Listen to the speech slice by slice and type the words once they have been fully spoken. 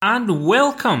And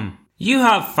welcome! You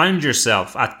have found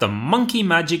yourself at the Monkey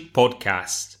Magic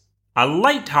Podcast, a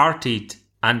light-hearted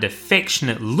and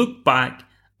affectionate look back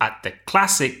at the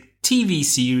classic TV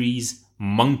series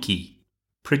Monkey,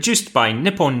 produced by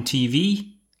Nippon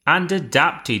TV and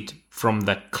adapted from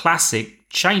the classic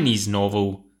Chinese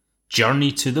novel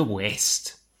Journey to the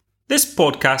West. This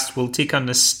podcast will take a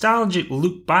nostalgic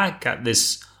look back at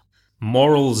this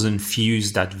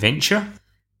morals-infused adventure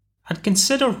and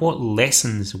consider what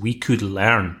lessons we could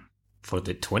learn for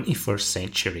the 21st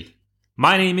century.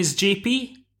 My name is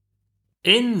JP.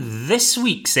 In this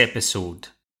week's episode,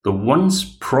 the once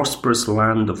prosperous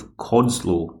land of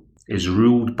Codslow is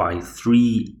ruled by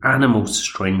 3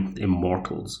 animal-strength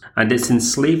immortals, and its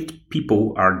enslaved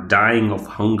people are dying of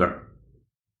hunger.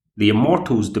 The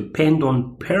immortals depend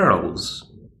on pearls,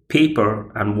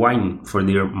 paper, and wine for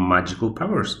their magical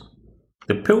powers.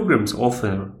 The pilgrims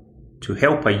offer to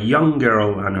help a young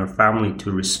girl and her family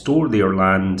to restore their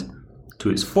land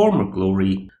to its former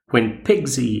glory. When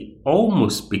Pigsy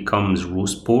almost becomes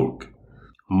roast pork,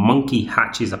 Monkey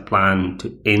hatches a plan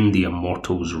to end the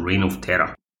immortals' reign of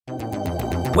terror.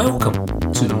 welcome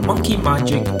to the Monkey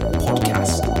Magic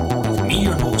Podcast with me,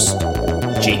 your host,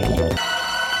 JP.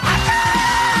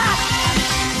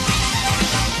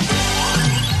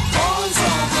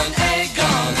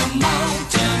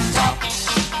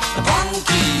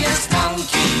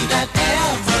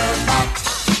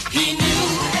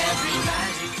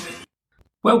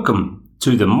 Welcome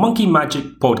to the Monkey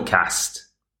Magic Podcast.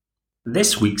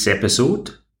 This week's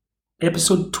episode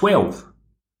 12,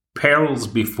 Pearls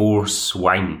Before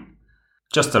Swine.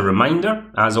 Just a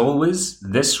reminder, as always,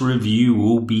 this review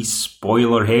will be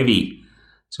spoiler heavy.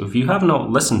 So if you have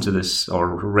not listened to this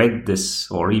or read this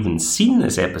or even seen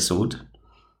this episode,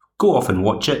 go off and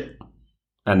watch it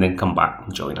and then come back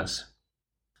and join us.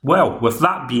 Well, with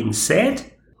that being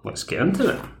said, let's get into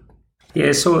it.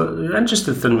 Yeah, so the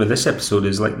interesting thing with this episode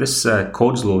is this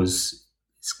Codslow is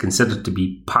considered to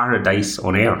be paradise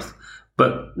on earth,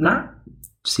 but that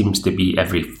seems to be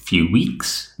every few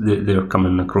weeks that they're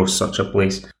coming across such a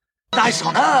place. Paradise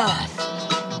on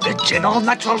earth, rich in all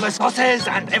natural resources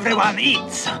and everyone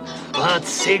eats. Birds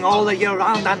sing all the year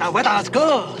round and the weather's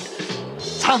good.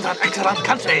 Sounds an excellent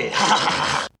country.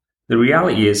 The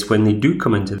reality is when they do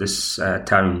come into this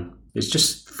town,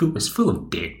 it's full of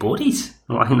dead bodies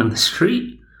lying on the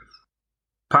street.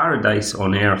 Paradise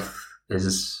on earth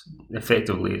is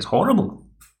horrible.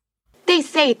 They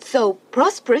say it's so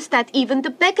prosperous that even the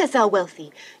beggars are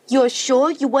wealthy. You're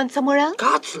sure you want somewhere else?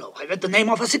 Codslow, I read the name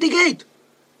of a city gate.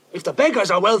 If the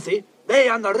beggars are wealthy, they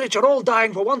and the rich are all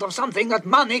dying for want of something that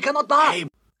money cannot buy.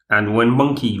 And when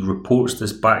Monkey reports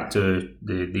this back to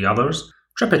the others,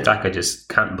 Tripitaka just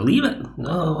can't believe it.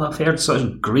 No, I've heard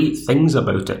such great things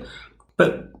about it.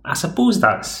 But I suppose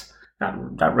that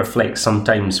reflects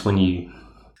sometimes when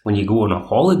you go on a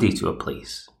holiday to a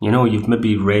place. You know, you've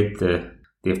maybe read the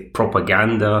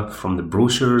propaganda from the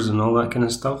brochures and all that kind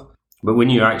of stuff. But when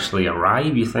you actually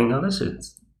arrive, you think, oh, this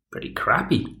is pretty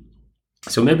crappy.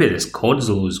 So maybe this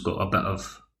Codslow's got a bit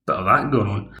of that going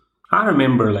on. I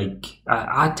remember,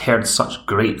 I'd heard such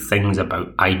great things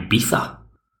about Ibiza,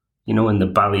 you know, in the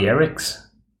Balearics.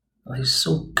 It's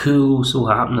so cool, so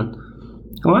happening.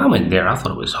 When I went there, I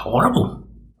thought it was horrible.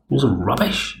 It was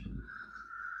rubbish.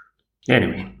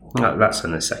 Anyway, that's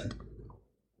an aside.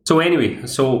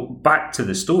 So back to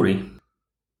the story.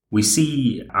 We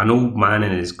see an old man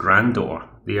and his granddaughter.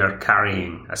 They are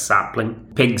carrying a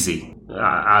sapling. Pigsy,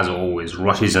 as always,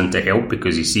 rushes in to help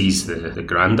because he sees the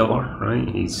granddaughter, right?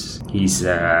 He's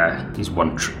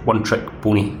one trick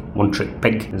pony, one trick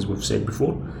pig, as we've said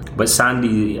before. But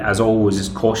Sandy, as always, is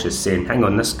cautious, saying, hang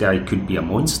on, this guy could be a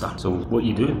monster, so what are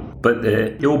you doing? But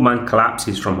the old man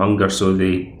collapses from hunger, so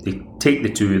they take the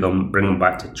two of them, bring them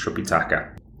back to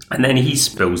Tripitaka. And then he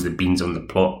spills the beans on the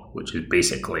plot, which is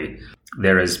basically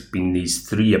there has been these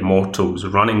 3 immortals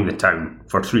running the town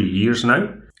for 3 years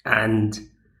now, and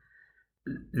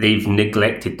they've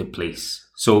neglected the place.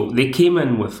 So they came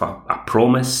in with a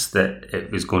promise that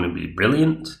it was going to be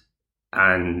brilliant,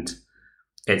 and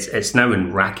it's now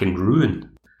in rack and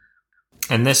ruin.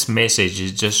 And this message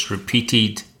is just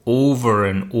repeated over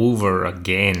and over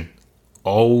again,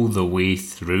 all the way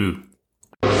through.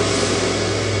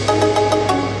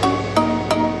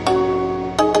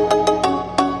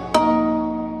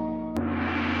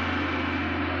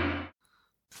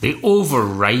 The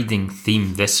overriding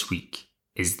theme this week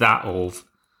is that of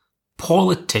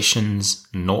politicians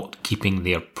not keeping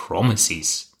their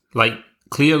promises.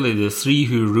 Clearly the 3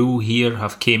 who rule here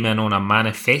have came in on a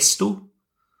manifesto,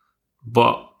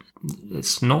 but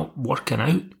it's not working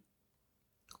out.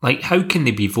 How can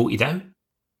they be voted out?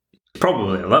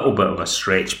 Probably a little bit of a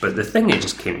stretch, but the thing that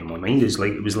just came to my mind is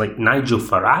it was like Nigel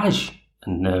Farage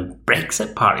and the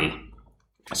Brexit party.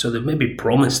 So they've maybe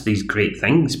promised these great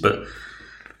things, but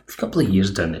a couple of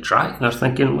years down the track, they're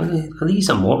thinking, well, are these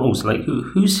immortals? Like,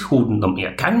 who's holding them to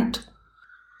account?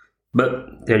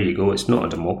 But there you go, it's not a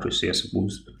democracy, I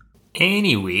suppose.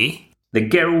 Anyway, the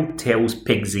girl tells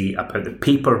Pigsy about the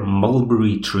paper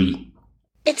mulberry tree.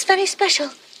 It's very special.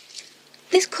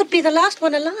 This could be the last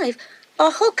one alive.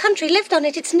 Our whole country lived on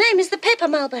it. Its name is the paper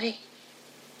mulberry.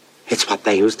 It's what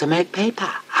they use to make paper.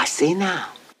 I see now.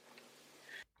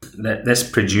 This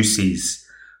produces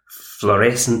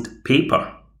fluorescent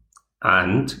paper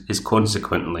and is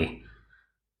consequently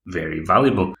very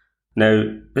valuable. Now,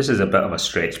 this is a bit of a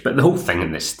stretch, but the whole thing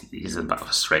in this is a bit of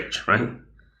a stretch, right?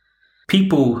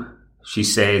 People, she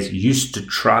says, used to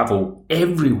travel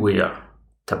everywhere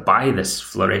to buy this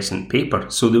fluorescent paper.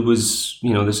 So there was,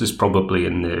 this is probably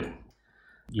in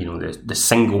the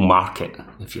single market,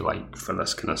 if you like, for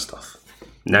this kind of stuff.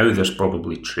 Now there's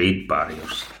probably trade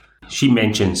barriers. She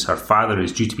mentions her father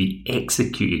is due to be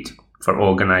executed for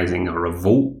organising a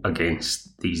revolt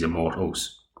against these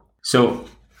immortals. So,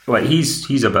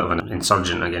 he's a bit of an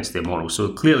insurgent against the immortals,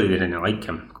 so clearly they didn't like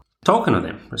him. Talking of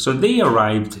them, so they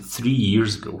arrived 3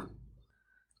 years ago,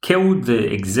 killed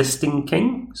the existing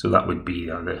king, so that would be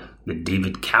the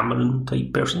David Cameron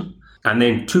type person, and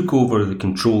then took over the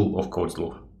control of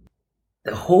Codslow.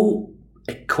 The whole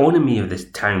economy of this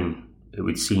town, it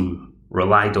would seem,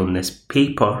 relied on this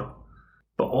paper,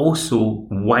 but also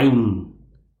wine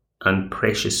and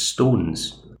precious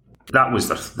stones. That was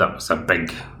a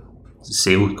big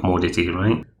sale commodity,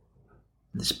 right?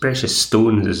 This precious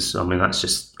stones that's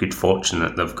just good fortune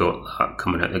that they've got that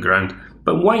coming out of the ground.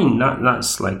 But wine,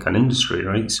 that's like an industry,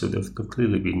 right? So they've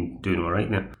clearly been doing all right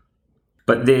there.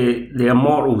 But the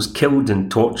immortals killed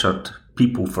and tortured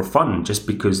people for fun just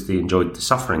because they enjoyed the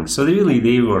suffering. So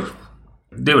they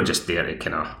were just there to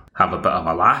kind of have a bit of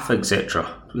a laugh,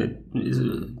 etc.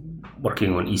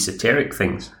 Working on esoteric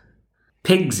things.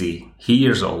 Pigsy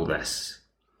hears all this,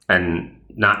 and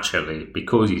naturally,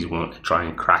 because he's wanting to try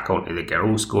and crack onto the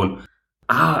girls, going,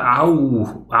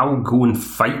 I'll go and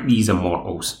fight these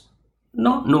immortals.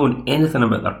 Not knowing anything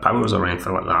about their powers or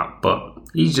anything like that, but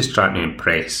he's just trying to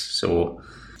impress. So,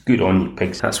 good on you,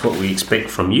 Pigs. That's what we expect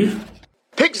from you.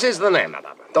 Pigs is the name of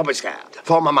them. Don't be scared.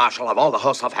 Former Marshal of all the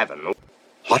hosts of heaven.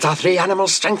 What are 3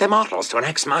 animals' strength immortals to an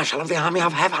ex-marshal of the army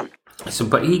of heaven? So,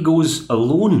 but he goes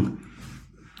alone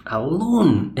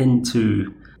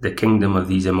into the kingdom of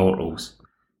these immortals.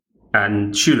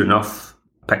 And sure enough,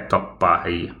 picked up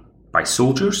by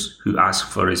soldiers who ask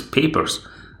for his papers.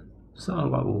 So a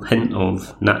little hint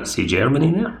of Nazi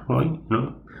Germany there, right?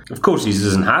 No. Of course, he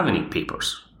doesn't have any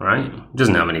papers, right? He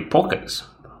doesn't have any pockets,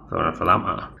 for that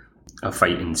matter. A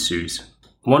fight ensues.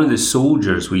 One of the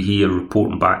soldiers we hear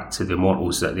reporting back to the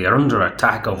immortals that they are under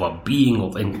attack of a being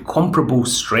of incomparable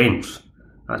strength.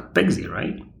 That's Pigsy,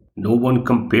 right? No one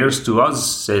compares to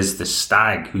us, says the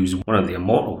stag, who's one of the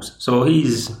immortals. So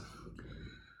he's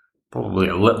probably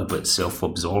a little bit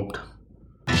self-absorbed.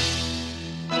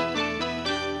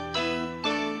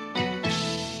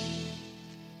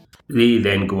 They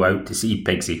then go out to see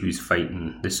Pigsy, who's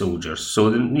fighting the soldiers. So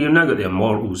you've now got the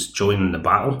immortals joining the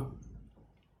battle.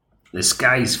 The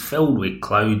sky's filled with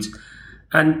clouds,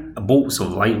 and bolts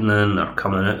of lightning are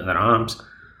coming out of their arms.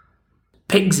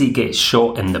 Pigsy gets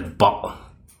shot in the butt,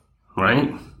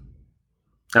 right?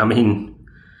 I mean,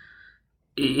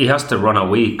 he has to run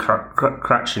away,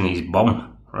 crutching his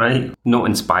bum, right? Not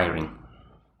inspiring.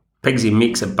 Pigsy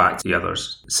makes it back to the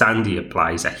others. Sandy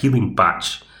applies a healing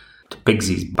patch to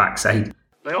Pigsy's backside.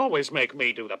 They always make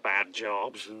me do the bad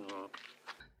jobs.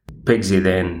 Pigsy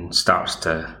then starts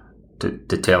to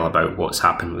tell about what's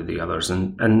happened with the others,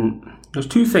 and there's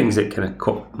 2 things that kind of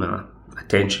caught my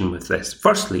attention with this.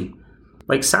 Firstly,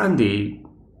 like Sandy,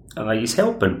 he's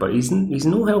helping, but he's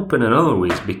no helping in other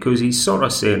ways, because he's sort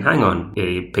of saying, hang on,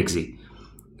 Pigsy,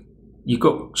 you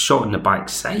got shot in the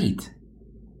backside.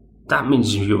 That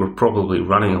means you were probably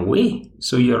running away,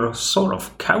 so you're a sort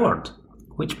of coward,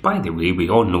 which, by the way, we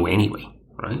all know anyway,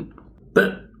 right?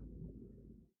 But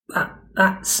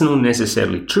that's not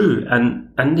necessarily true,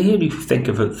 and here you think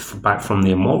of it back from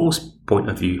the immortals' point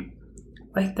of view.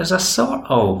 Like, there's a sort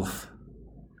of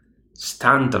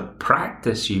standard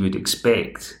practice you would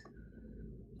expect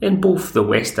in both the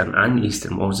Western and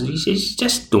Eastern worlds. You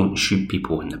just don't shoot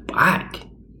people in the back,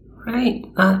 right?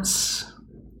 That's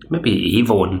maybe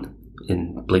Avon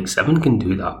in Blake 7 can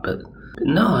do that, but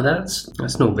no,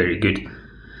 that's not very good.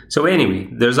 So anyway,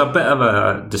 there's a bit of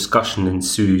a discussion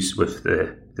ensues with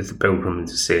the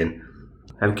pilgrims saying,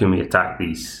 how can we attack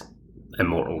these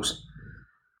immortals?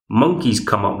 Monkey's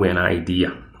come up with an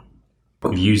idea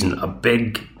of using a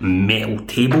big metal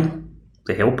table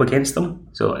to help against them.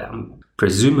 So I'm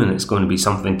presuming it's going to be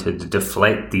something to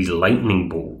deflect these lightning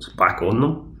bolts back on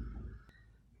them.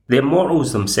 The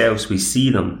immortals themselves, we see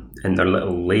them in their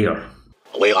little lair.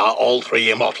 We are all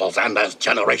three immortals, and there's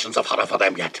generations of horror for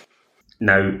them yet.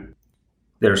 Now,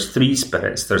 there's three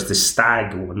spirits. There's the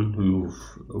stag one, who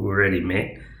we've already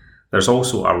met. There's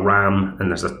also a ram,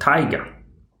 and there's a tiger.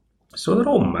 So they're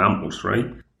all mammals, right?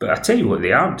 But I tell you what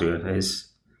they are doing is,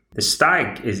 the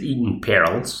stag is eating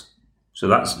pearls. So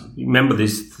remember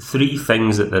these three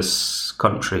things that this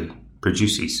country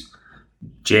produces.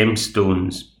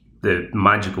 Gemstones, the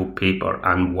magical paper,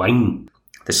 and wine.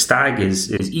 The stag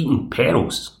is eating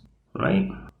pearls, right?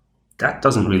 That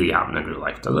doesn't really happen in real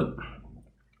life, does it?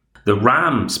 The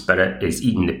ram spirit is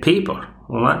eating the paper.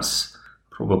 Well, that's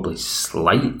probably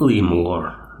slightly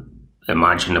more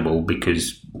imaginable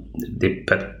because they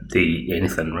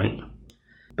anything, right?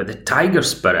 But the tiger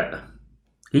spirit,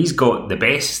 he's got the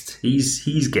best.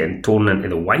 He's getting torn into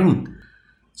the wine.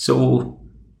 So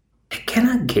it kind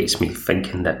of gets me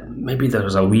thinking that maybe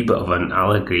there's a wee bit of an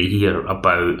allegory here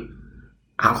about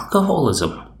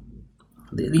alcoholism.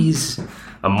 These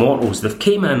immortals, they've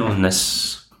came in on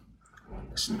this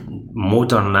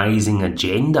modernising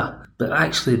agenda, but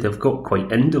actually they've got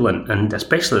quite indolent, and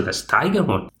especially this tiger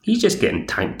one, he's just getting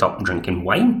tanked up drinking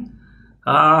wine.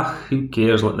 Who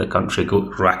cares, let the country go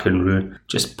to rack and ruin,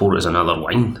 just pour us another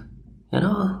wine. I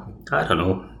don't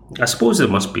know. I suppose there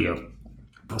must be a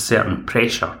certain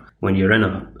pressure when you're in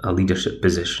a leadership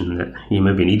position that you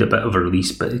maybe need a bit of a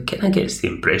release, but it kind of gets the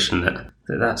impression that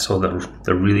that's all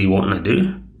they're really wanting to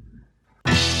do.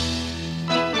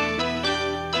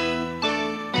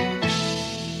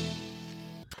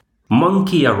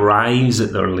 Monkey arrives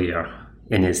at their lair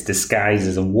in his disguise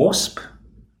as a wasp.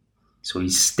 So he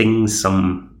stings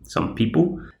some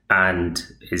people and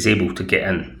is able to get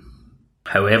in.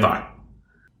 However,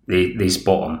 they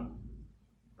spot him.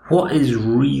 What is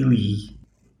really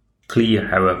clear,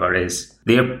 however, is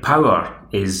their power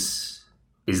is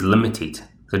limited.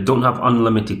 They don't have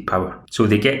unlimited power. So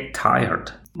they get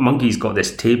tired. Monkey's got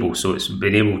this table, so it's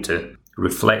been able to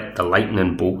reflect the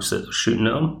lightning bolts that they're shooting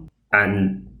at them.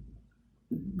 And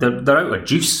they're out of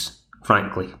juice,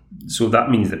 frankly. So that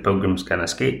means the pilgrims can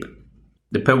escape.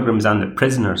 The pilgrims and the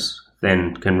prisoners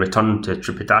then can return to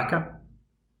Tripitaka.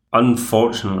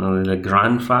 Unfortunately, the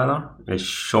grandfather is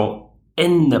shot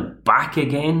in the back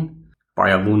again by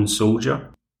a lone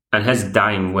soldier, and his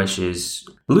dying wish is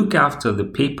look after the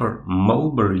paper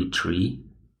mulberry tree.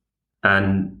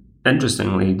 And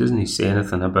interestingly, doesn't he say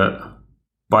anything about,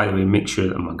 by the way, make sure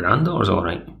that my granddaughter's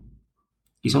alright?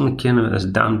 He's only caring about this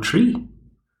damn tree.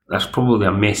 There's probably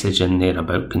a message in there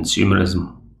about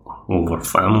consumerism over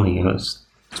family. That's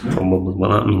probably what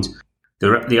that means.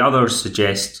 The others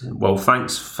suggest, well,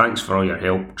 thanks for all your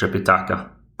help, Tripitaka,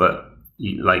 but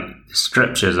the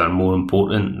scriptures are more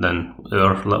important than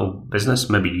our little business.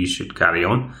 Maybe you should carry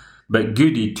on. But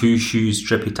Goody Two Shoes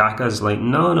Tripitaka's like,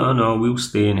 no, we'll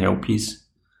stay and help yous.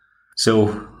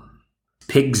 So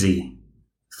Pigsy,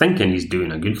 thinking he's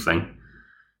doing a good thing,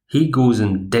 he goes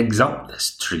and digs up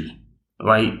this tree.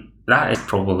 That is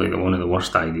probably one of the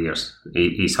worst ideas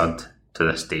he's had to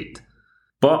this date.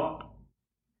 But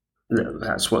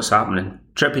that's what's happening.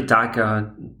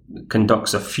 Tripitaka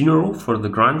conducts a funeral for the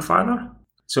grandfather.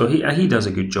 So he does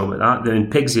a good job at that. Then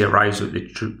Pigsy arrives with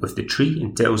the tree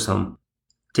and tells him,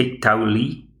 take Tao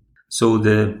Li. So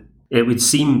it would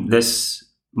seem this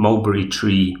mulberry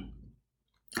tree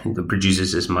that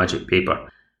produces this magic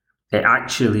paper,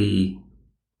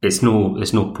 it's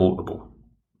no portable,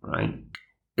 right?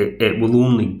 It will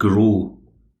only grow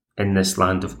in this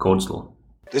land of Codslow.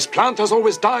 This plant has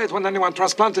always died when anyone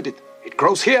transplanted it. It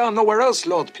grows here and nowhere else,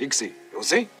 Lord Pigsy. You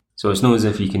see? So it's not as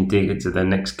if you can take it to the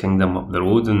next kingdom up the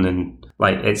road and then,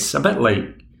 it's a bit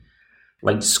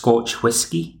like Scotch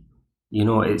whiskey.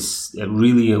 It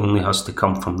really only has to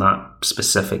come from that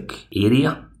specific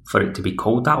area for it to be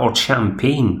called that. Or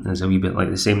champagne is a wee bit like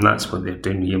the same. That's what they're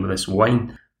doing here with this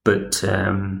wine. But,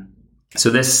 so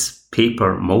this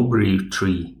paper mulberry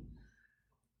tree,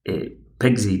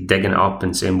 Pigsy digging it up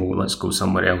and saying, well, let's go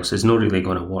somewhere else, is not really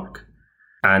going to work.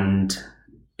 And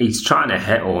he's trying to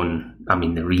hit on,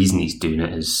 the reason he's doing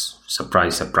it is,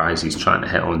 surprise, surprise, he's trying to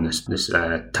hit on this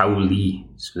Tao Li.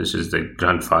 So this is the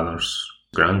grandfather's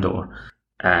granddaughter.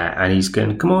 And he's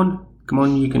going, come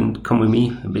on, you can come with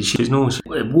me. But she says, no,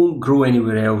 it won't grow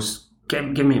anywhere else.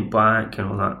 Give me it back and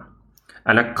all that.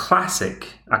 And a classic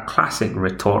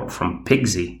retort from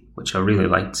Pigsy, which I really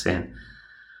liked, saying,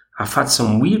 I've had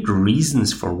some weird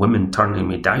reasons for women turning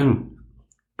me down,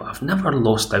 but I've never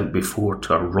lost out before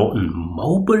to a rotten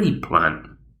mulberry plant.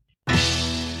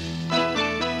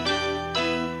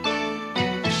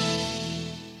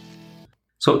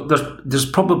 So there's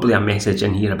probably a message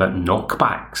in here about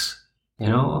knockbacks,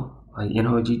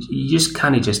 you just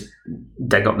can't just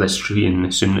dig up this tree and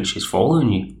assume that she's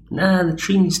following you. Nah, the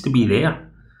tree needs to be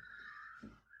there.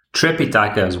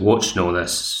 Tripitaka is watching all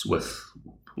this with,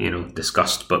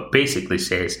 disgust, but basically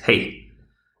says, hey,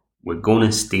 we're going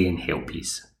to stay and help you,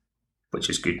 which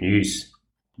is good news.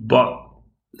 But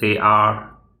they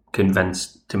are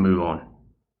convinced to move on.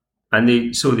 And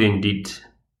they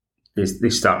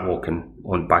start walking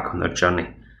on back on their journey.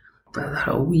 But they're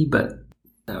a wee bit,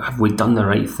 have we done the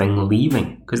right thing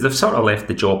leaving? Because they've sort of left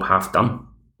the job half done,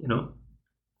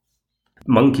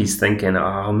 Monkey's thinking,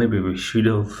 maybe we should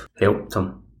have helped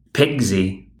him.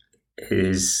 Pigsy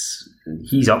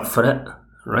he's up for it,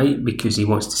 right? Because he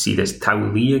wants to see this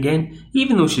Tao Li again.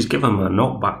 Even though she's given him a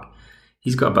knockback,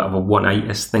 he's got a bit of a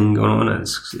one-itis thing going on.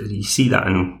 You see that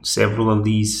in several of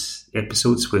these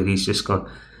episodes where he's just gone,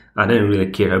 I don't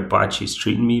really care how bad she's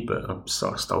treating me, but I'm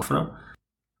sort of still for her.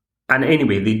 And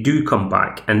anyway, they do come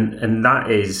back, and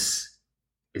that is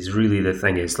really the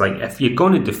thing. Is like, if you're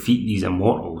going to defeat these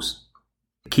immortals,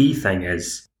 the key thing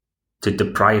is to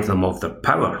deprive them of their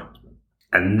power.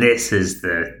 And this is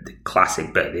the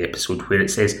classic bit of the episode where it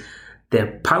says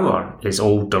their power is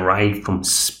all derived from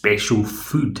special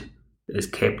food that is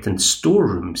kept in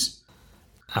storerooms.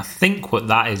 I think what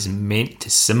that is meant to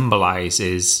symbolise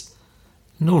is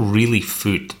no really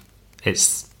food.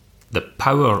 It's the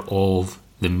power of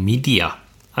the media,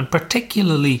 and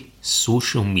particularly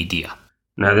social media.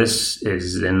 Now this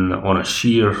is on a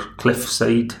sheer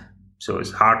cliffside, so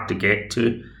it's hard to get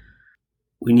to.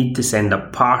 We need to send a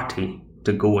party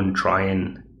to go and try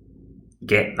and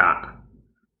get that.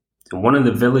 So one of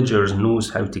the villagers knows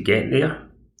how to get there.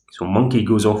 So Monkey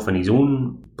goes off on his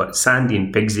own, but Sandy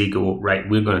and Pigsy go, right,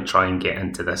 we're going to try and get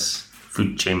into this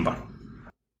food chamber.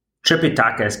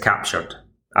 Tripitaka is captured,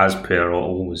 as per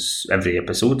always every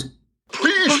episode.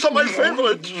 Priests are my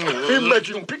favourite.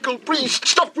 Imagine pickled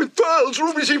priests stuffed with pearls.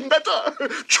 Ruby's even better.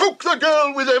 Choke the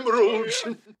girl with emeralds.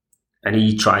 And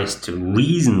he tries to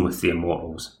reason with the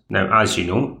immortals. Now, as you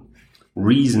know,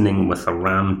 reasoning with a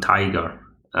ram, tiger,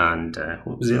 and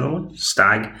what was the other one?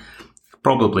 Stag,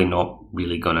 probably not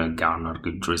really going to garner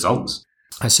good results.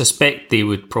 I suspect they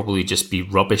would probably just be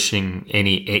rubbishing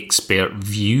any expert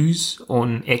views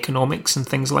on economics and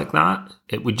things like that.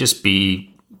 It would just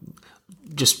be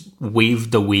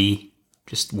waved away.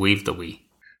 Just waved away.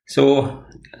 So,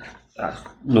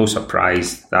 no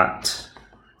surprise, that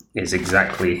is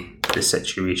exactly the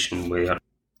situation where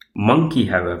Monkey,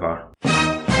 however,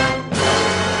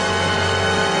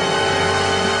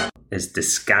 is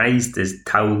disguised as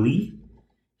Tao Li.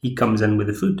 He comes in with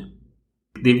the food.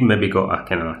 They've maybe got a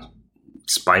kind of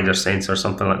spider sense or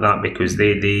something like that, because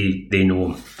they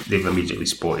know him. They've immediately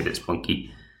spotted it's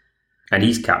Monkey. And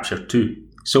he's captured too.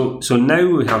 So now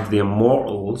we have the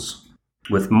immortals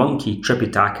with Monkey,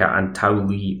 Tripitaka and Tao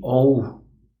Li all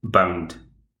bound.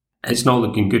 It's not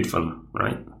looking good for them,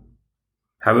 right?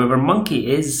 However,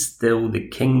 Monkey is still the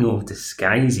king of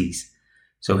disguises.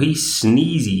 So he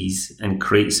sneezes and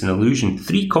creates an illusion.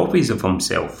 3 copies of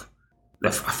himself.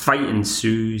 A fight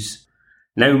ensues.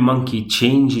 Now Monkey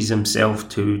changes himself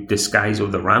to disguise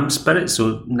of the ram spirit.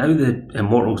 So now the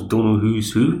immortals don't know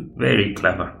who's who. Very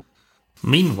clever.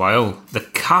 Meanwhile, the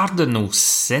cardinal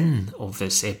sin of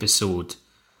this episode.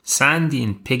 Sandy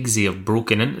and Pigsy have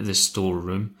broken into the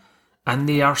storeroom and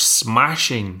they are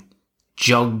smashing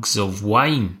jugs of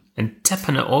wine and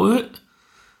tipping it out.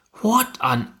 What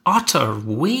an utter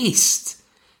waste!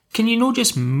 Can you not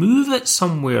just move it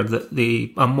somewhere that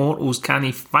the immortals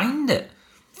can't find it?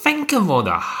 Think of all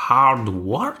the hard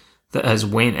work that has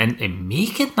went into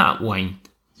making that wine,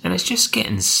 and it's just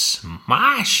getting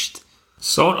smashed.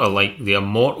 Sort of like the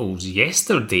immortals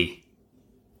yesterday,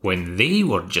 when they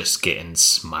were just getting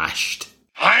smashed.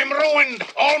 I'm ruined!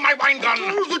 All my wine gone!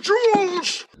 Oh, the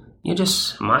jewels! You're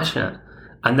just smashing it.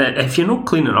 And then if you're not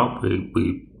cleaning up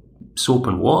with soap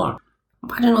and water,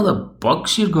 imagine all the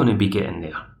bugs you're going to be getting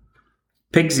there.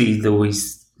 Pigsy, though,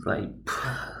 he's like,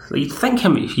 you'd think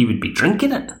he would be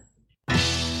drinking it.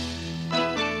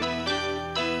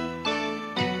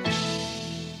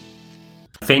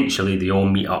 Eventually, they all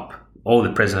meet up. All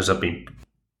the prisoners have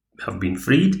been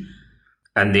freed,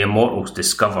 and the immortals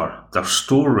discover their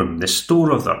storeroom, the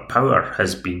store of their power,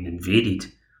 has been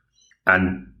invaded,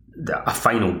 and a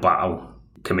final battle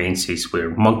commences where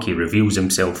Monkey reveals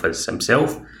himself as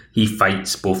himself. He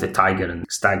fights both the tiger and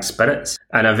stag spirits,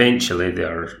 and eventually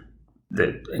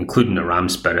including the ram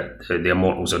spirit, the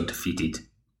immortals are defeated.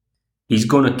 He's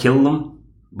going to kill them,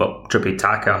 but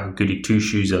Tripitaka, Goody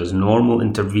Two-Shoes as normal,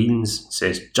 intervenes,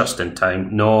 says just in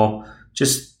time, no,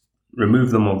 just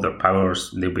remove them of their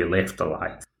powers, they'll be left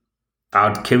alive.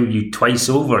 I'd kill you twice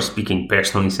over, speaking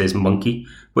personally, says Monkey,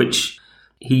 which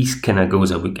he kind of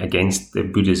goes against the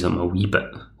Buddhism a wee bit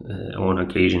on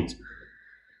occasions.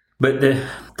 But I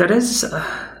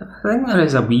think there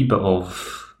is a wee bit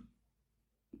of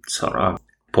sort of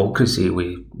hypocrisy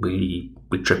with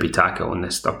Tripitaka on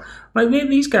this stuff. Like,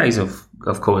 these guys have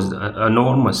caused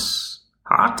enormous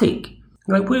heartache.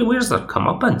 Like, where's their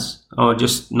comeuppance? Oh,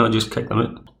 not just kick them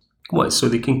out. What, so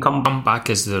they can come back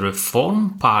as the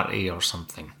Reform Party or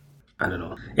something? I don't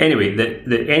know. Anyway,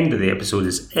 the end of the episode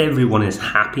is everyone is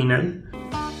happy now.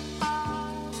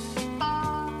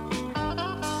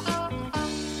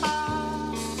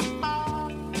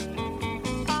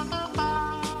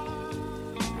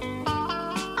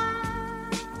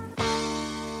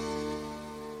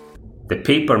 The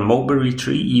paper mulberry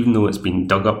tree, even though it's been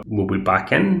dug up, will be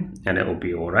back in and it'll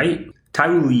be alright. Tao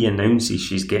Li announces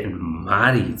she's getting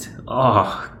married.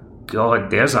 Oh, God,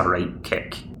 there's a right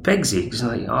kick. Pigsy's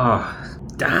like, oh,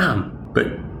 damn. But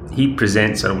he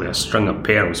presents her with a string of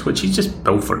pearls, which he just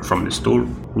pilfered from the store.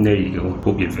 There you go.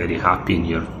 Hope you're very happy in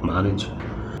your marriage.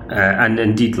 And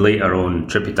indeed, later on,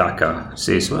 Tripitaka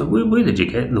says, well, where did you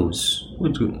get those?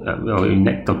 You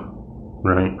nicked them.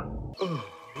 Right.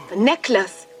 The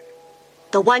necklace.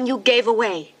 The one you gave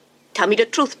away. Tell me the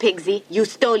truth, Pigsy. You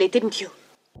stole it, didn't you?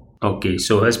 Okay,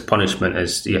 so his punishment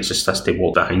is he just has to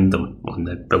walk behind them on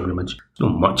the pilgrimage.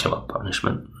 Not much of a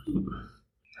punishment.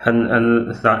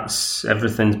 And that's,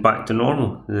 everything's back to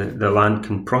normal. The land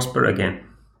can prosper again.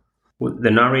 The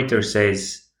narrator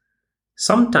says,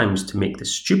 sometimes to make the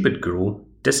stupid grow,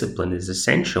 discipline is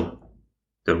essential.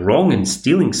 The wrong in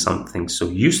stealing something so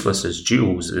useless as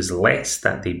jewels is less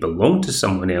that they belong to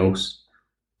someone else,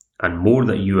 and more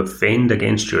that you offend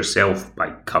against yourself by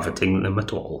coveting them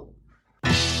at all.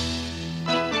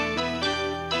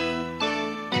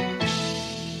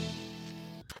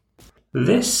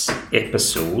 This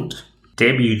episode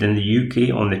debuted in the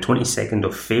UK on the 22nd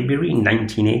of February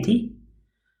 1980,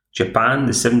 Japan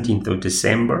the 17th of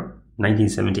December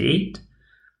 1978,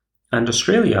 and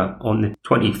Australia on the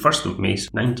 21st of May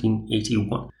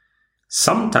 1981.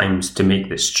 Sometimes to make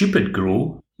the stupid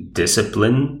grow,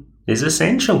 discipline is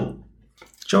essential.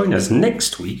 Join us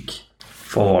next week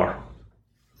for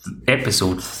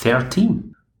episode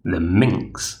 13, The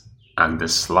Minx and the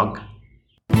Slug.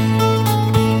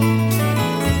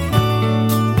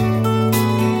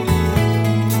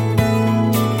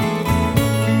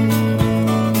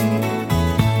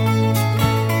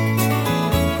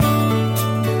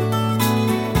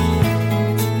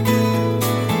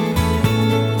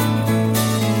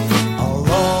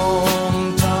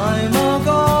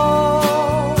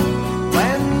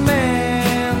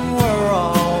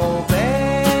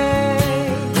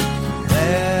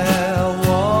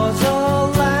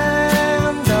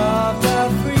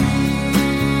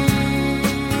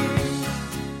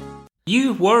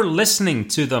 You were listening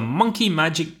to the Monkey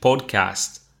Magic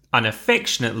Podcast, an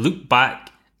affectionate look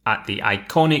back at the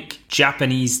iconic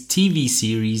Japanese TV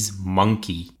series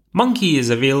Monkey. Monkey is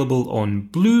available on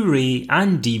Blu-ray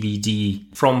and DVD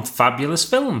from Fabulous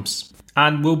Films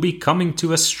and will be coming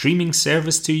to a streaming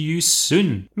service to you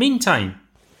soon. Meantime,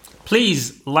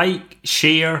 please like,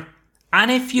 share, and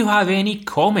if you have any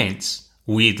comments,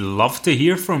 we'd love to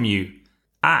hear from you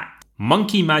at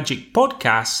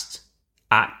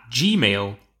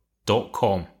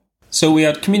monkeymagicpodcast@gmail.com. So we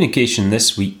had communication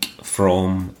this week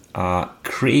from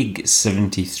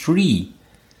Craig73,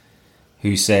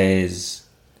 who says,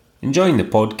 enjoying the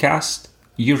podcast.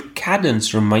 Your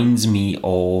cadence reminds me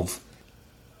of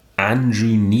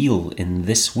Andrew Neil in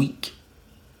This Week.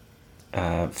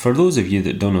 For those of you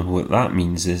that don't know what that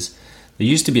means, is there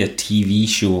used to be a TV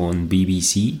show on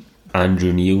BBC.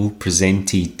 Andrew Neil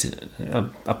presented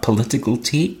a political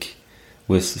take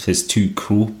with his two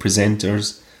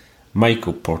co-presenters,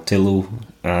 Michael Portillo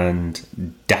and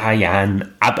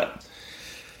Diane Abbott.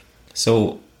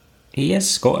 So he is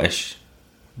Scottish,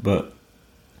 but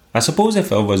I suppose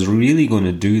if I was really going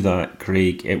to do that,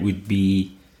 Craig, it would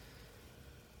be,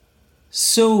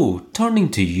 so, turning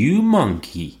to you,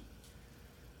 Monkey,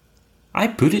 I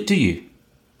put it to you,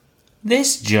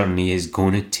 this journey is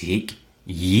going to take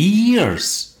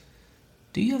years.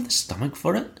 Do you have the stomach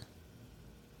for it?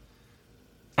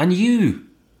 And you,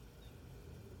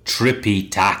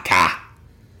 Tripitaka,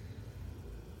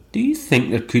 do you think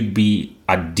there could be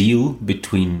a deal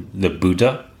between the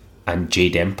Buddha and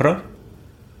Jade Emperor?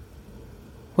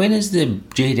 When is the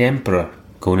Jade Emperor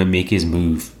going to make his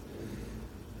move?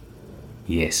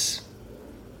 Yes.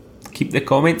 keep the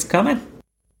comments coming.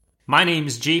 My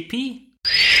name's JP.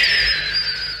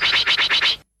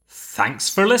 Thanks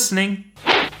for listening.